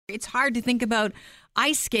It's hard to think about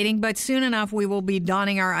ice skating, but soon enough we will be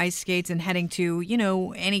donning our ice skates and heading to,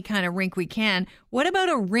 any kind of rink we can. What about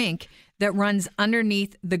a rink that runs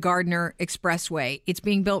underneath the Gardiner Expressway? It's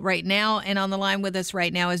being built right now, and on the line with us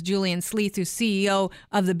right now is Julian Sleeth, who's CEO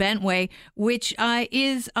of the Bentway, which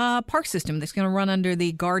is a park system that's going to run under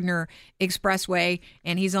the Gardiner Expressway,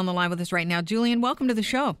 and he's on the line with us right now. Julian, welcome to the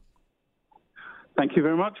show. Thank you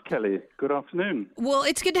very much, Kelly. Good afternoon. Well,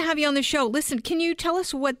 it's good to have you on the show. Listen, can you tell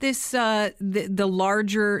us what this the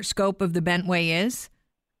larger scope of the Bentway is?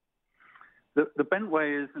 The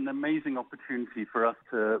Bentway is an amazing opportunity for us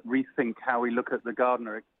to rethink how we look at the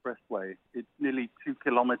Gardiner Expressway. It's nearly 2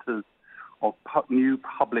 kilometres of new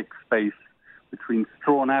public space between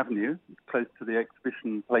Strahan Avenue, close to the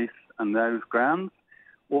exhibition place and those grounds,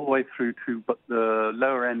 all the way through to the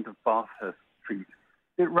lower end of Bathurst Street.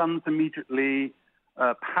 It runs immediately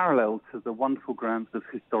parallel to the wonderful grounds of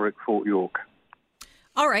historic Fort York.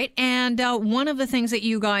 All right, and one of the things that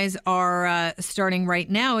you guys are starting right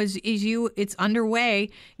now is it's underway.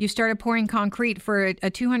 You started pouring concrete for a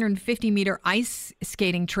 250-meter ice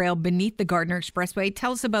skating trail beneath the Gardiner Expressway.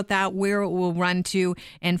 Tell us about that, where it will run to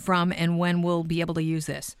and from, and when we'll be able to use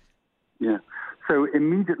this. Yeah, so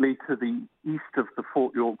immediately to the east of the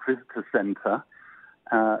Fort York Visitor Centre,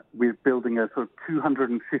 we're building a sort of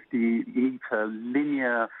 250-meter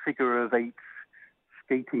linear figure-of-eight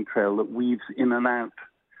skating trail that weaves in and out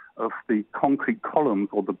of the concrete columns,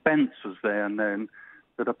 or the bents as they are known,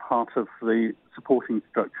 that are part of the supporting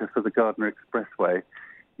structure for the Gardiner Expressway.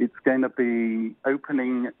 It's going to be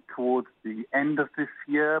opening towards the end of this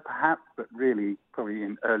year, perhaps, but really probably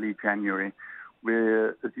in early January. We're,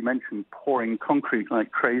 as you mentioned, pouring concrete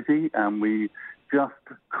like crazy, and we just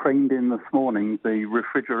craned in this morning the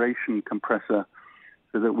refrigeration compressor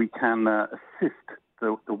so that we can assist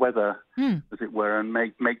the weather, as it were, and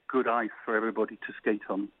make good ice for everybody to skate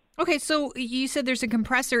on. Okay, so you said there's a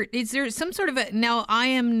compressor. Is there some sort of now, I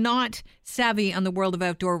am not savvy on the world of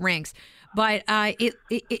outdoor rinks, but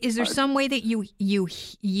is there some way that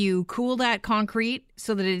you cool that concrete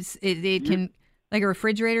so that it can, like a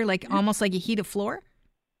refrigerator, almost like you heat a floor?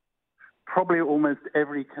 Probably almost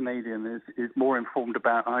every Canadian is more informed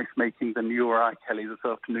about ice making than you or I, Kelly, this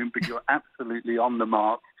afternoon, but you're absolutely on the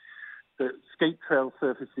mark. The skate trail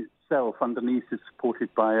surface itself underneath is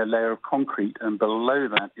supported by a layer of concrete, and below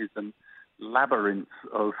that is a labyrinth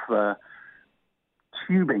of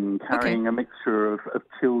tubing carrying a mixture of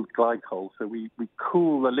chilled glycol. So we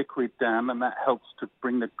cool the liquid down, and that helps to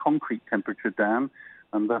bring the concrete temperature down,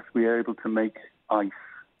 and thus we are able to make ice.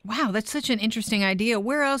 Wow, that's such an interesting idea.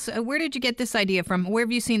 Where did you get this idea from? Where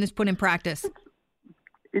have you seen this put in practice?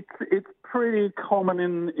 It's pretty common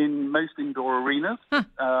in most indoor arenas. Huh.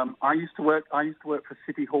 I used to work for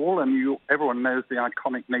City Hall, and everyone knows the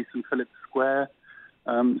iconic Nathan Phillips Square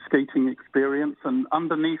skating experience. And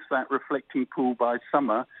underneath that reflecting pool by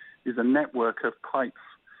summer is a network of pipes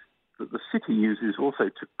that the city uses also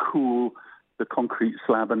to cool the concrete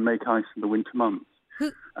slab and make ice in the winter months.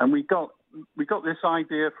 And we got this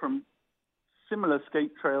idea from similar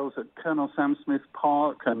skate trails at Colonel Sam Smith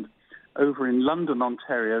Park, and over in London,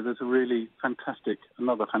 Ontario, there's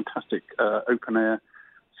another fantastic open-air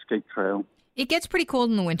skate trail. It gets pretty cold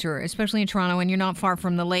in the winter, especially in Toronto, and you're not far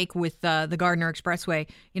from the lake with the Gardiner Expressway,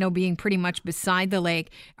 being pretty much beside the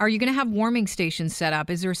lake. Are you going to have warming stations set up?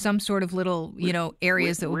 Is there some sort of little,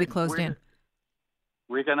 areas that will be closed in?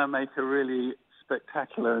 We're going to make a really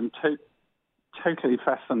spectacular and totally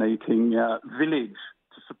fascinating village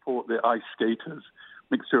to support the ice skaters.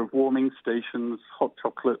 Mixture of warming stations, hot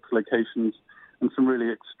chocolate locations, and some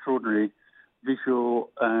really extraordinary visual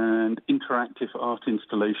and interactive art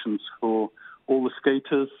installations for all the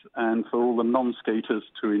skaters and for all the non-skaters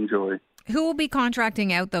to enjoy. Who will be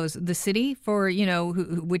contracting out the city for,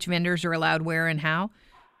 which vendors are allowed where and how?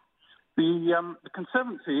 The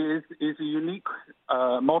Conservancy is a unique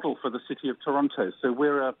model for the City of Toronto. So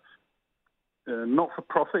we're a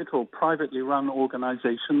not-for-profit or privately run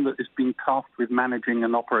organisation that is being tasked with managing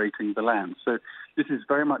and operating the land. So this is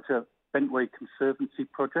very much a Bentway Conservancy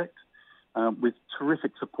project with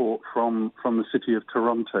terrific support from the City of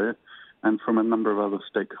Toronto and from a number of other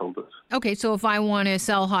stakeholders. Okay, so if I want to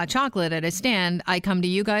sell hot chocolate at a stand, I come to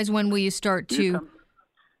you guys. When will you start to...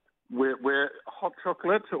 We're hot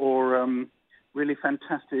chocolate or really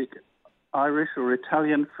fantastic Irish or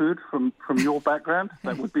Italian food from your background.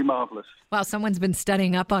 That would be marvelous. Well, someone's been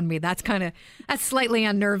studying up on me. That's slightly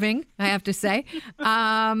unnerving, I have to say.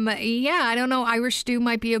 I don't know. Irish stew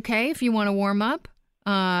might be okay if you want to warm up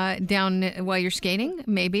down while you're skating.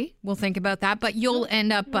 Maybe we'll think about that. But you'll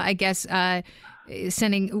end up, I guess,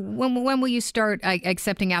 sending. When will you start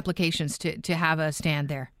accepting applications to have a stand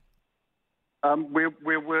there?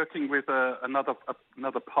 We're working with another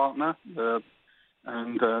partner,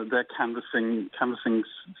 and they're canvassing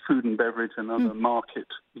food and beverage and other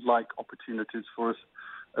market-like opportunities for us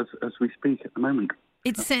as we speak at the moment.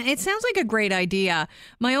 It sounds like a great idea.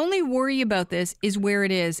 My only worry about this is where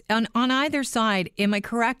it is. On either side, am I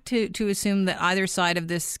correct to assume that either side of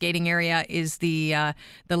this skating area is the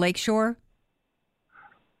lakeshore?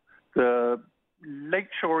 The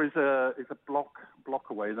lakeshore is a block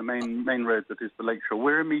away, the main road that is the lakeshore.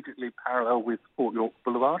 We're immediately parallel with Fort York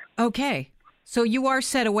Boulevard. Okay. So you are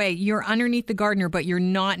set away. You're underneath the Gardiner, but you're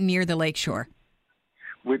not near the lakeshore.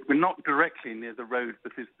 We're not directly near the road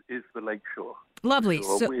that is the lakeshore. Lovely.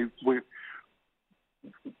 So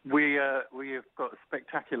we have got a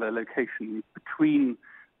spectacular location between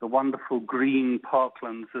the wonderful green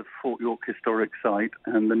parklands of Fort York Historic Site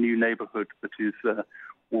and the new neighbourhood that is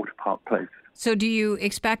Water Park Place. So do you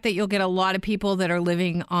expect that you'll get a lot of people that are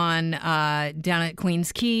living on down at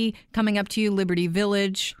Queens Quay coming up to you, Liberty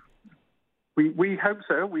Village? We hope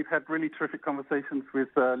so. We've had really terrific conversations with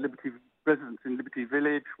Liberty residents in Liberty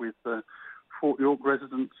Village, with Fort York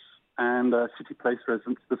residents and City Place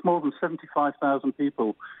residents. There's more than 75,000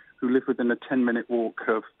 people who live within a 10-minute walk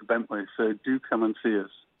of the Bentway, so do come and see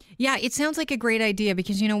us. Yeah, it sounds like a great idea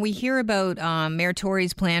because, we hear about Mayor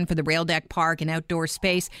Tory's plan for the rail deck park and outdoor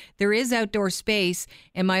space. There is outdoor space,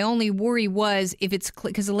 and my only worry was if it's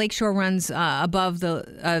because the lakeshore runs above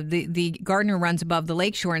the Gardiner runs above the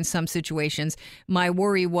lakeshore in some situations. My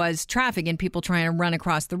worry was traffic and people trying to run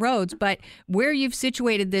across the roads. But where you've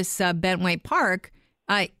situated this Bentway Park,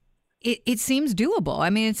 it seems doable. I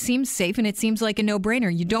mean, it seems safe and it seems like a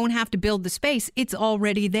no-brainer. You don't have to build the space. It's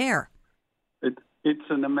already there.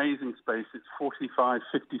 It's an amazing space. It's 45,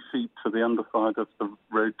 50 feet to the underside of the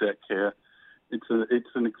road deck here. It's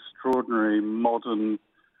an extraordinary modern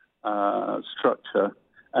structure.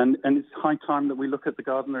 And it's high time that we look at the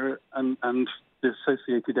Gardiner and the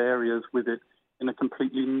associated areas with it in a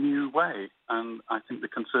completely new way. And I think the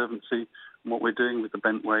Conservancy and what we're doing with the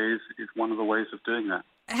Bentway is one of the ways of doing that.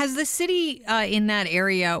 Has the city in that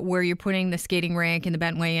area where you're putting the skating rink and the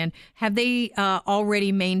Bentway in, have they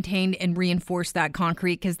already maintained and reinforced that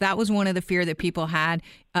concrete? Because that was one of the fear that people had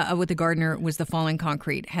with the Gardiner was the falling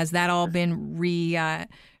concrete. Has that all been cladded?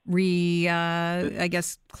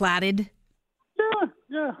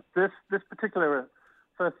 Yeah. This particular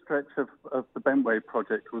first stretch of the Bentway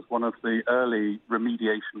project was one of the early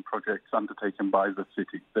remediation projects undertaken by the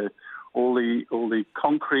city. All the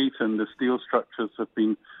concrete and the steel structures have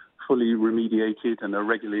been fully remediated and are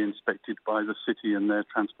regularly inspected by the city and their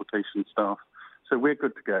transportation staff. So we're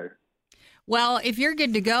good to go. Well, if you're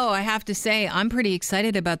good to go, I have to say I'm pretty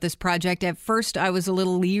excited about this project. At first, I was a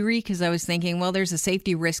little leery because I was thinking, well, there's a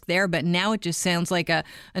safety risk there. But now it just sounds like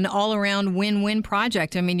an all-around win-win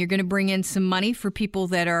project. I mean, you're going to bring in some money for people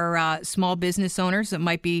that are small business owners that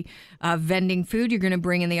might be vending food. You're going to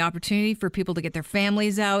bring in the opportunity for people to get their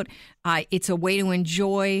families out. It's a way to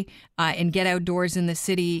enjoy and get outdoors in the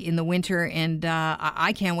city in the winter. And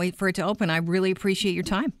I can't wait for it to open. I really appreciate your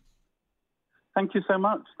time. Thank you so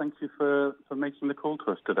much. Thank you for making the call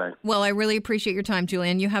to us today. Well, I really appreciate your time,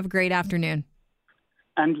 Julian. You have a great afternoon.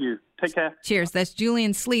 And you. Take care. Cheers. That's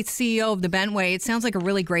Julian Sleeth, CEO of the Bentway. It sounds like a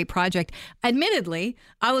really great project. Admittedly,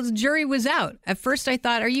 jury was out. At first, I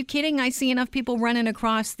thought, are you kidding? I see enough people running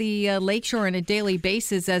across the lakeshore on a daily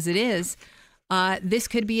basis as it is. This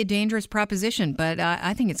could be a dangerous proposition, but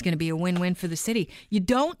I think it's going to be a win-win for the city. You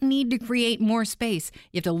don't need to create more space.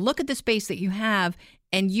 You have to look at the space that you have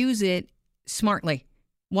and use it smartly,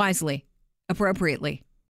 wisely, appropriately.